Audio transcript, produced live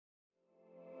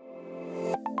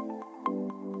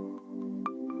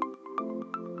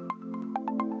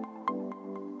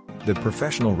The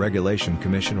Professional Regulation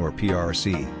Commission or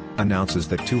PRC, announces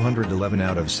that 211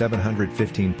 out of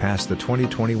 715 passed the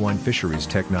 2021 Fisheries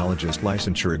Technologist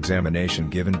Licensure examination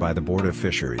given by the Board of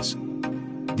Fisheries.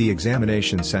 The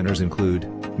examination centers include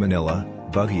Manila,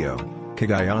 Baguio,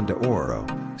 Cagayan De Oro,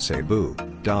 Cebu,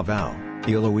 Davao,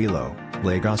 Iloilo,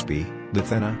 Legazpi,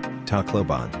 Lucena,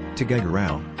 Tacloban,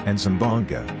 Tuguegarao, and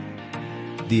Zamboanga.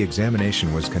 The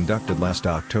examination was conducted last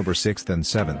October 6 and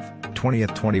 7,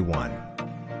 2021.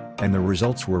 And the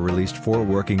results were released 4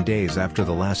 working days after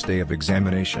the last day of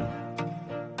examination.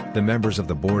 The members of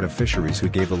the Board of Fisheries who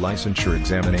gave the licensure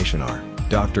examination are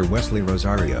Dr. Wesley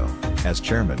Rosario, as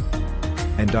chairman,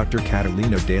 and Dr.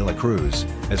 Catalino Dela Cruz,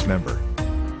 as member.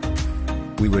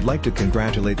 We would like to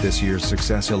congratulate this year's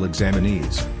successful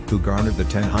examinees, who garnered the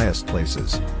 10 highest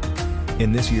places.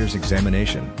 In this year's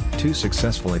examination, 2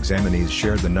 successful examinees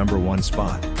shared the number 1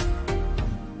 spot.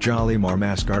 Jolimar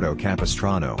Mascardo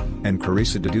Capistrano, and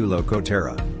Carissa Dedulo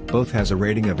Cotera, both has a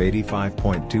rating of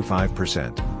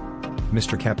 85.25%.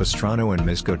 Mr. Capistrano and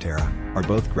Ms. Cotera, are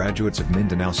both graduates of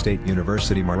Mindanao State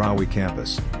University Marawi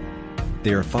campus.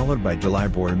 They are followed by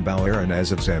Delibor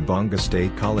Mbauaranez of Zamboanga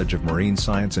State College of Marine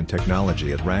Science and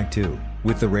Technology at rank 2,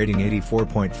 with the rating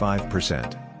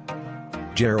 84.5%.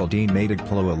 Geraldine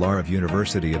Matigplo Alar of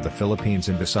University of the Philippines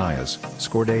in Visayas,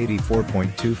 scored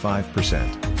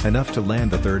 84.25%, enough to land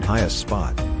the 3rd highest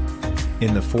spot.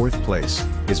 In the 4th place,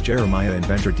 is Jeremiah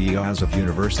Inventor Diaz of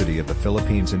University of the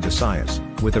Philippines in Visayas,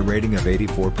 with a rating of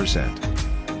 84%.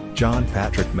 John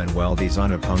Patrick Manuel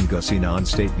Dizon of Pangasinan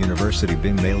State University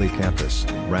Bingmali campus,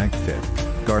 ranked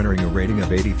 5th, garnering a rating of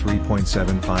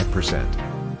 83.75%.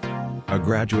 A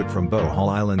graduate from Bohol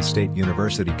Island State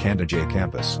University Candijay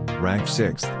campus, ranked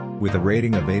 6th, with a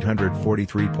rating of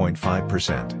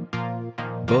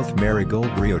 843.5%. Both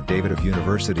Marigold Rio David of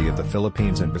University of the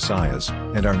Philippines and Visayas,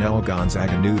 and Arnel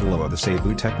Gonzaga Nudolo of the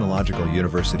Cebu Technological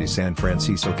University San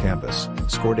Francisco campus,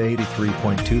 scored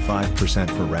 83.25%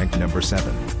 for rank number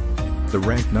 7. The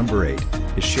rank number 8,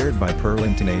 is shared by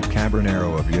Perlinton 8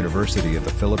 Cabronero of University of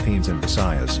the Philippines and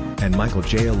Visayas, and Michael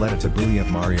J. Aleta Tabuya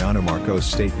of Mariano Marcos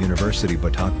State University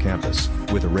Batak campus,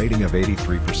 with a rating of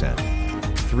 83%.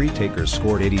 3 takers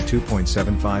scored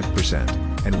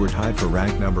 82.75%, and were tied for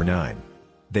rank number 9.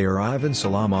 They are Ivan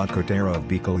Salamat Cotero of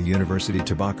Bicol University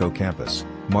Tabaco campus,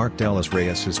 Mark Delas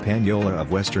Reyes Hispaniola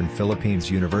of Western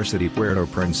Philippines University Puerto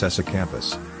Princesa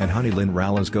campus, and Honeylyn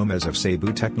Rales Gomez of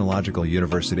Cebu Technological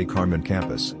University Carmen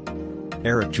campus.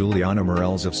 Eric Juliano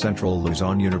Morels of Central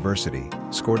Luzon University,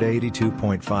 scored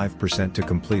 82.5% to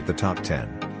complete the top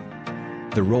 10.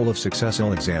 The role of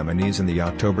successful examinees in the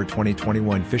October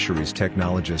 2021 Fisheries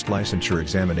Technologist Licensure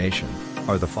examination,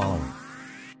 are the following.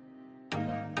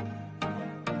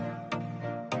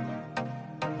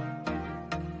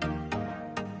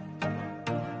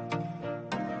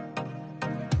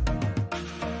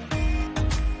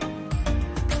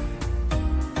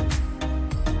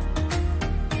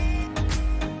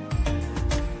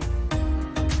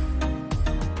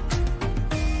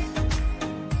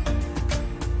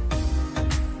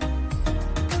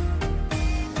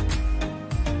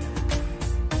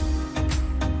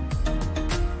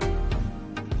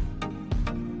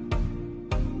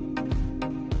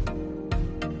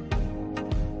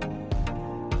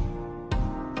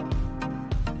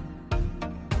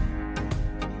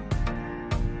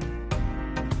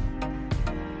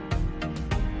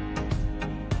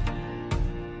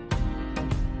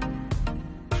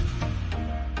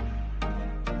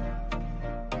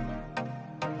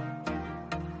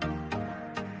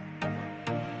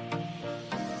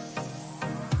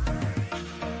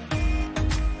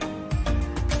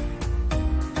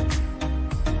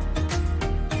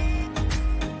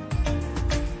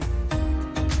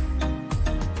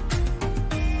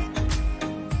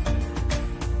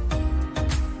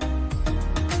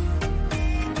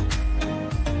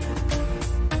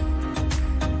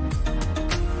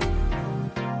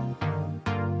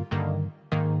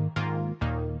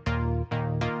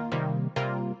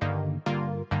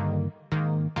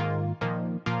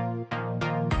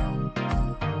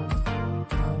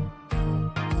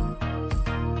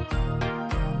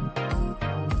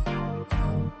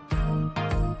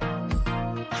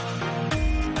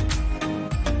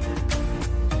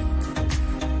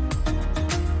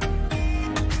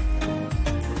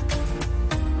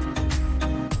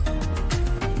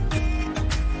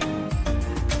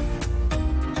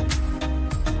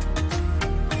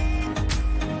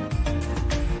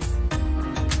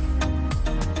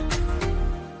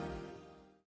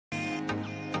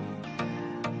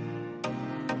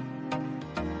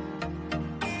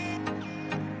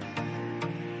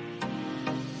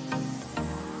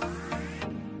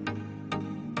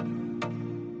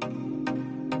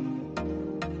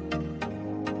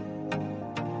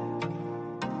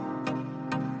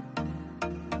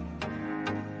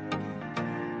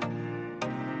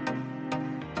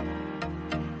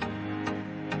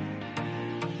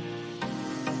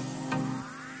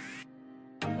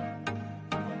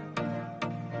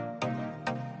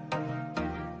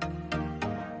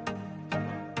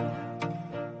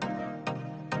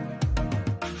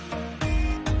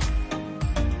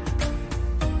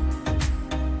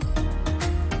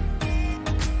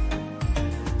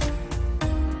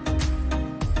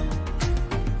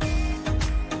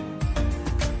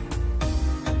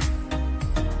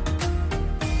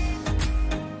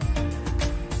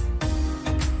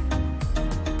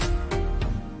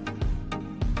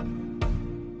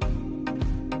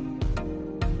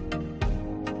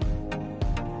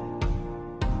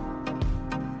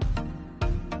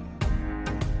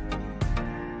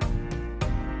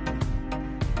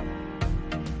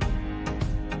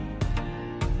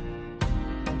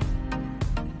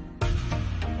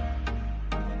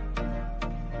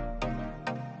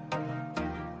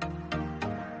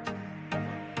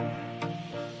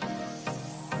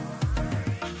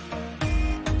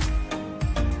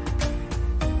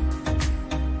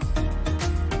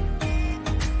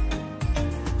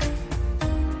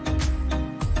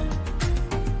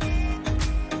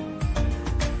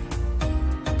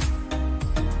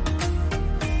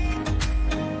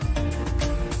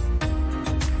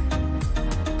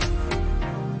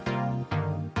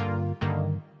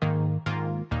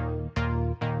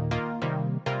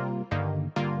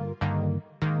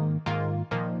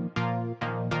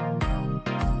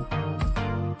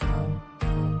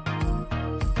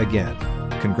 Again,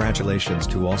 congratulations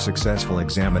to all successful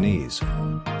examinees.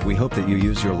 We hope that you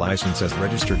use your license as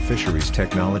registered fisheries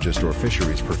technologist or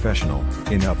fisheries professional,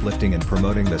 in uplifting and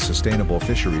promoting the sustainable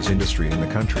fisheries industry in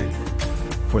the country.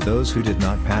 For those who did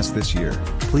not pass this year,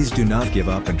 please do not give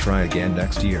up and try again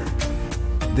next year.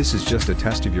 This is just a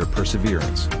test of your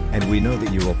perseverance, and we know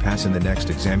that you will pass in the next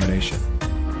examination.